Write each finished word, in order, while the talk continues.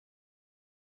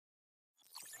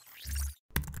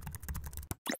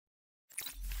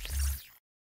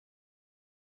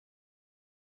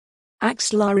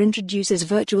Axelar introduces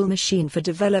virtual machine for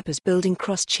developers building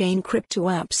cross-chain crypto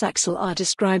apps. Axelar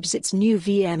describes its new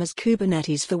VM as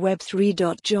Kubernetes for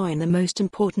Web3. Join the most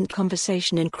important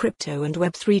conversation in crypto and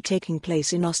Web3 taking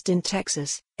place in Austin,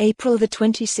 Texas, April the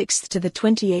 26th to the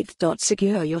 28th.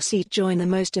 Secure your seat. Join the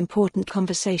most important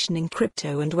conversation in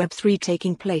crypto and Web3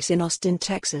 taking place in Austin,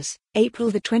 Texas,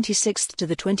 April the 26th to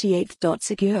the 28th.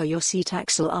 Secure your seat.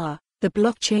 Axelar, the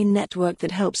blockchain network that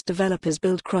helps developers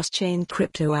build cross-chain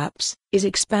crypto apps, is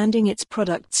expanding its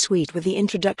product suite with the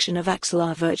introduction of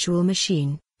Axelar Virtual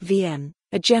Machine, VM,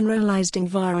 a generalized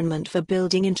environment for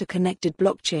building interconnected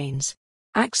blockchains.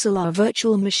 Axelar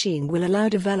Virtual Machine will allow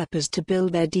developers to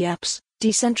build their dApps,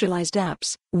 decentralized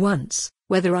apps, once,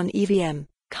 whether on EVM,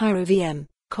 CairoVM,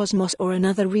 Cosmos or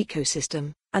another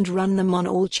ecosystem, and run them on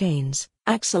all chains,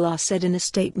 Axelar said in a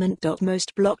statement.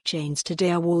 Most blockchains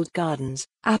today are walled gardens.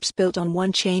 Apps built on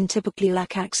one chain typically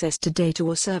lack access to data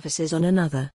or services on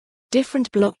another.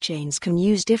 Different blockchains can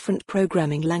use different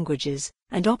programming languages,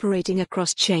 and operating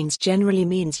across chains generally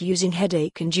means using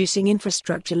headache-inducing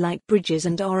infrastructure like bridges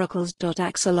and oracles.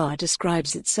 Axelar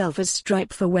describes itself as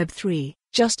Stripe for Web3.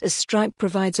 Just as Stripe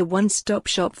provides a one-stop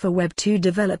shop for Web2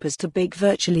 developers to bake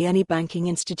virtually any banking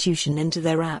institution into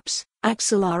their apps,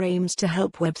 Axelar aims to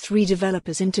help Web3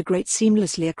 developers integrate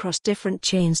seamlessly across different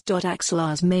chains.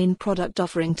 Axelar's main product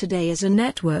offering today is a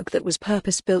network that was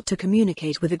purpose-built to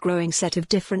communicate with a growing set of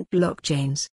different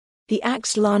blockchains. The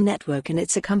Axelar network and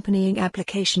its accompanying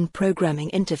application programming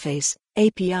interface,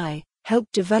 API, help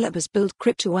developers build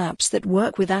crypto apps that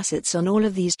work with assets on all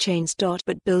of these chains.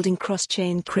 But building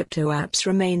cross-chain crypto apps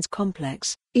remains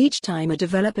complex. Each time a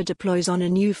developer deploys on a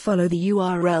new, follow the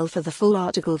URL for the full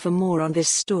article. For more on this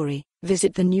story,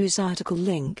 visit the news article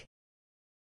link.